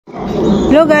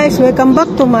Hello guys, welcome back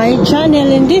to my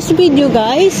channel. In this video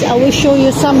guys, I will show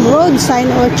you some road sign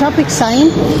or traffic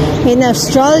sign in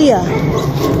Australia.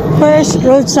 First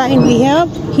road sign we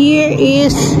have here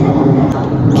is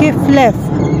keep left.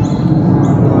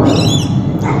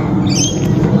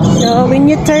 So when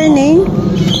you're turning,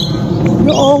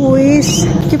 you always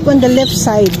keep on the left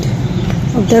side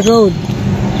of the road.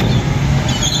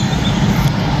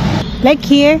 Like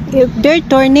here, if they're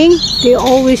turning, they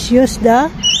always use the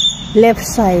left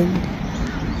side.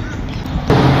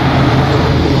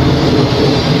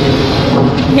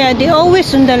 Yeah, they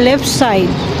always on the left side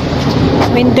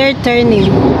when they're turning.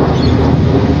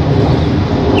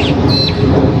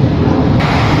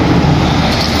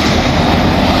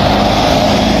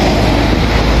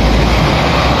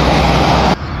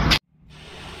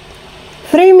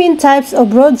 Three main types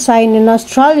of road sign in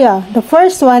Australia. The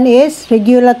first one is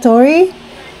regulatory.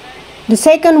 The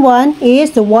second one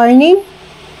is the warning.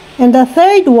 And the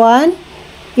third one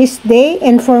is the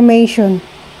information.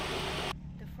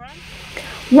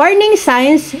 Warning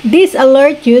signs, these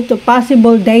alert you to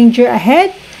possible danger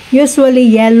ahead, usually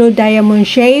yellow diamond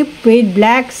shape with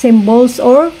black symbols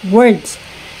or words.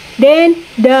 Then,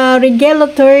 the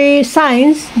regulatory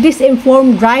signs, these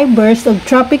inform drivers of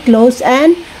traffic laws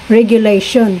and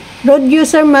regulation. Road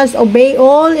user must obey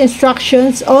all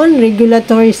instructions on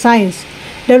regulatory signs.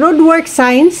 The roadwork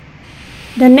signs.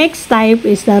 The next type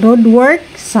is the roadwork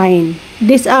sign.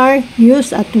 These are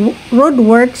used at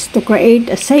roadworks to create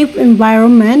a safe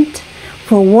environment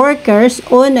for workers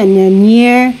on and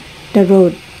near the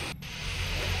road.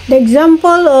 The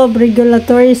example of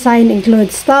regulatory sign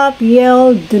includes stop,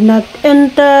 yell, do not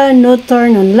enter, no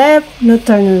turn on left, no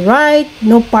turn on right,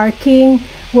 no parking,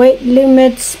 weight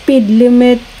limit, speed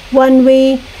limit, one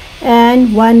way,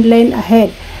 and one lane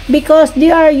ahead. Because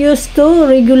they are used to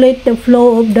regulate the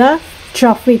flow of the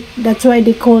traffic. That's why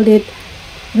they called it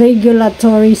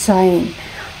regulatory sign.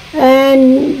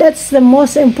 And that's the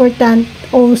most important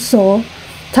also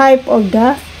type of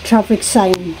the traffic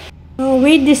sign. So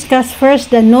we discuss first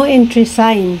the no entry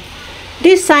sign.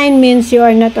 This sign means you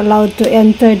are not allowed to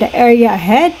enter the area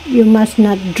ahead. You must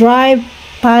not drive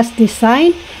past this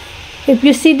sign. If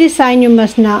you see this sign, you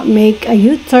must not make a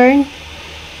U-turn.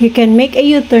 You can make a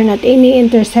U-turn at any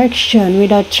intersection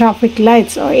without traffic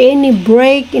lights or any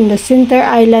break in the center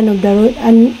island of the road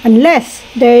unless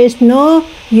there is no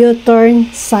U-turn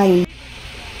sign.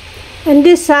 And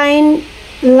this sign,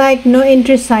 like no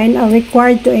entry sign, are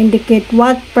required to indicate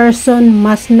what person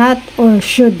must not or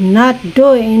should not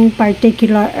do in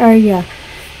particular area.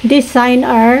 These signs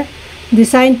are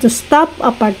designed to stop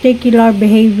a particular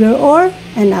behavior or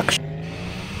an action.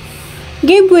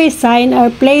 Giveaway signs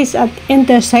are placed at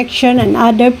intersection and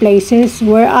other places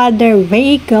where other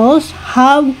vehicles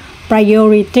have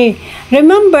priority.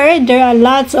 Remember, there are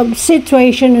lots of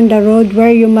situations on the road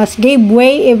where you must give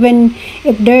way even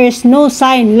if there is no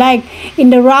sign, like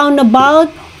in the roundabout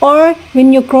or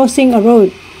when you're crossing a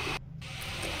road.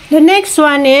 The next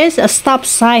one is a stop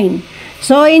sign.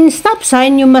 So in stop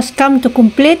sign, you must come to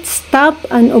complete stop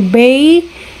and obey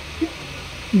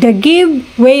the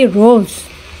give way rules.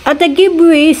 At the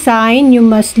giveaway sign, you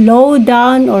must slow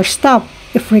down or stop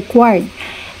if required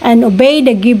and obey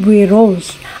the giveaway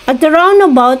rules. At the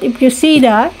roundabout, if you see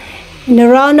that, in the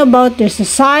roundabout there's a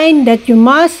sign that you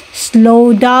must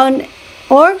slow down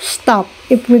or stop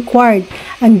if required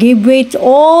and give way to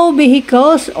all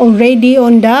vehicles already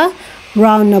on the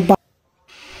roundabout.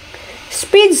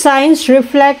 Speed signs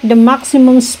reflect the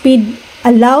maximum speed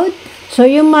allowed, so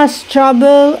you must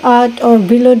travel at or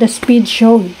below the speed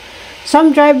shown.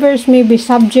 Some drivers may be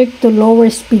subject to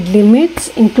lower speed limits,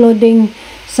 including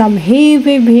some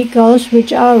heavy vehicles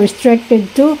which are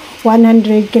restricted to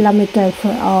 100 km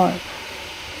per hour.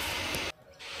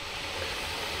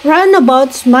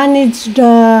 Roundabouts manage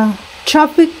the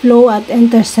traffic flow at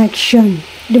intersection.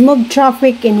 They move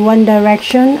traffic in one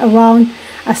direction around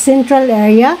a central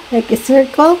area, like a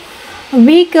circle. A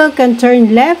vehicle can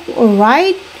turn left or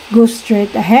right, go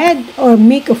straight ahead, or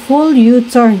make a full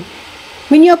U-turn.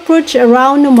 When you approach a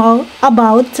roundabout,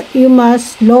 you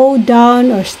must slow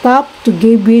down or stop to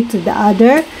give way to the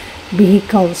other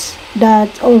vehicles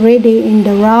that's already in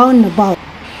the roundabout.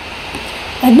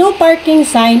 A no parking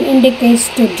sign indicates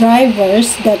to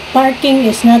drivers that parking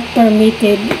is not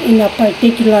permitted in a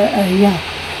particular area.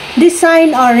 These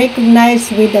signs are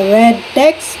recognized with a red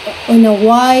text on a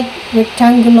white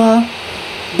rectangular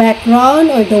background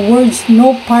or the words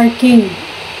no parking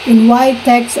in white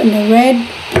text on a red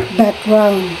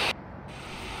background.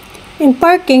 In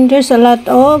parking, there's a lot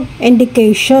of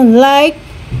indication like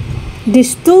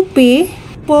this 2P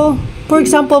For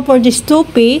example, for this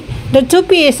 2P, the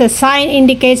 2P is a sign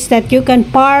indicates that you can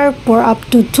park for up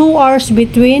to 2 hours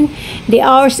between the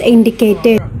hours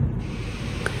indicated.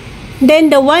 Then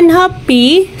the 1/2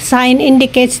 P sign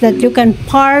indicates that you can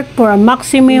park for a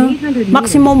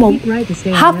maximum of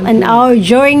half an hour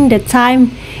during the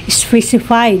time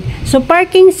specified. So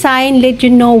parking sign let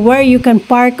you know where you can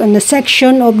park on the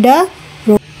section of the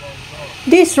road.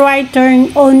 This right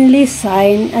turn only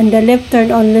sign and the left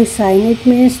turn only sign, it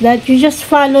means that you just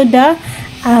follow the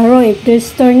arrow. If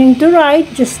it's turning to right,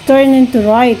 just turn into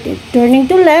right. If turning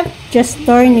to left, just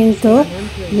turn into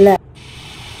left.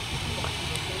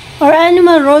 Our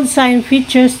animal road sign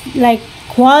features like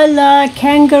koala,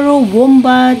 kangaroo,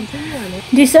 wombat.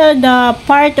 These are the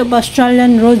part of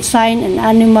Australian road sign and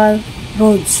animal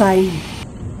road sign.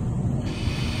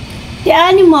 The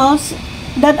animals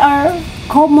that are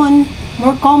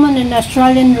more common in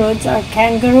Australian roads are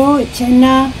kangaroo,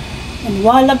 echidna, and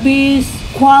wallabies,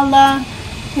 koala,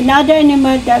 and other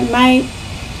animals that might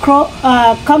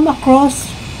come across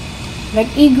like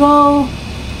eagle,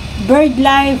 bird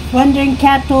life, wandering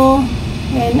cattle,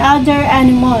 and other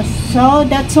animals. So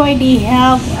that's why they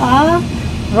have a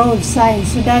road sign,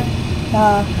 so that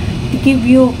to give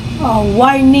you a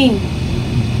warning.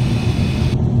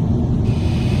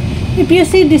 If you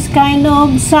see this kind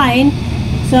of sign,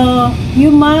 so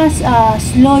you must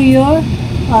slow your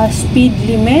speed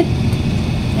limit,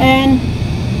 and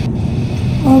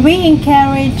we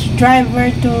encourage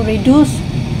driver to reduce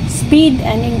speed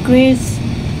and increase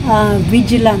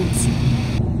vigilance.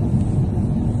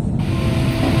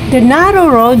 The narrow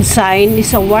road sign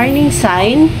is a warning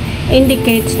sign,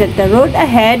 indicates that the road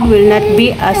ahead will not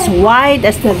be as wide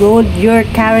as the road you're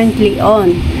currently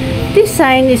on. This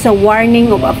sign is a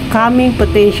warning of upcoming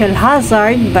potential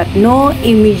hazard, but no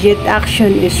immediate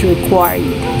action is required.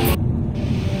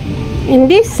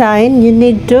 In this sign, you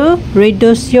need to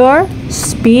reduce your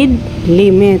speed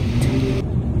limit.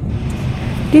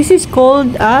 This is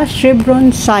called a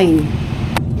chevron sign.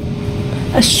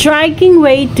 A striking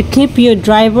way to keep your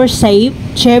driver safe,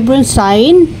 chevron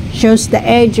sign shows the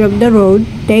edge of the road,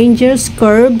 dangerous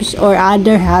curbs, or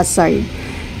other hazard.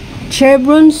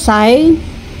 Chevron signs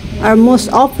are most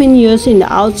often used in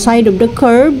the outside of the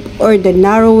curb or the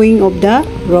narrowing of the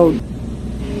road.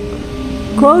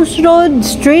 Crossroad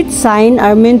street signs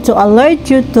are meant to alert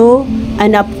you to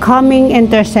an upcoming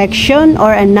intersection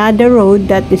or another road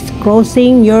that is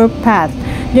crossing your path.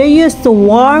 They're used to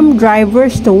warn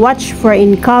drivers to watch for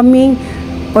incoming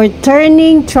or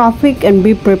turning traffic and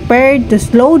be prepared to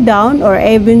slow down or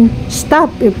even stop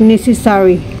if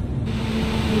necessary.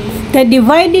 The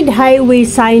divided highway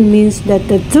sign means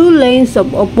that the two lanes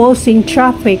of opposing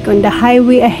traffic on the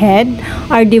highway ahead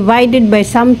are divided by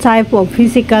some type of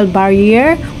physical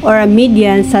barrier or a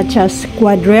median, such as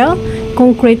guardrail,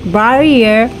 concrete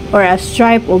barrier, or a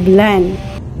stripe of land.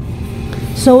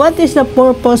 So what is the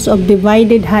purpose of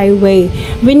divided highway?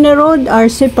 When the roads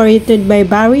are separated by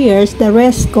barriers, the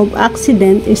risk of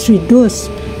accident is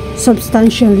reduced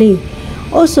substantially.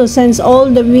 Also, since all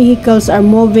the vehicles are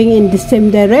moving in the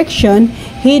same direction,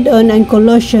 head-on and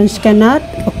collisions cannot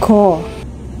occur.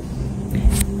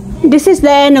 This is the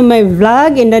end of my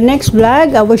vlog. In the next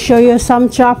vlog, I will show you some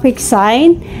traffic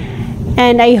sign.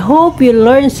 And I hope you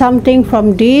learned something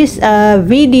from this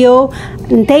video.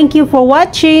 And thank you for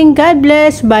watching. God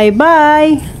bless.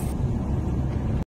 Bye-bye.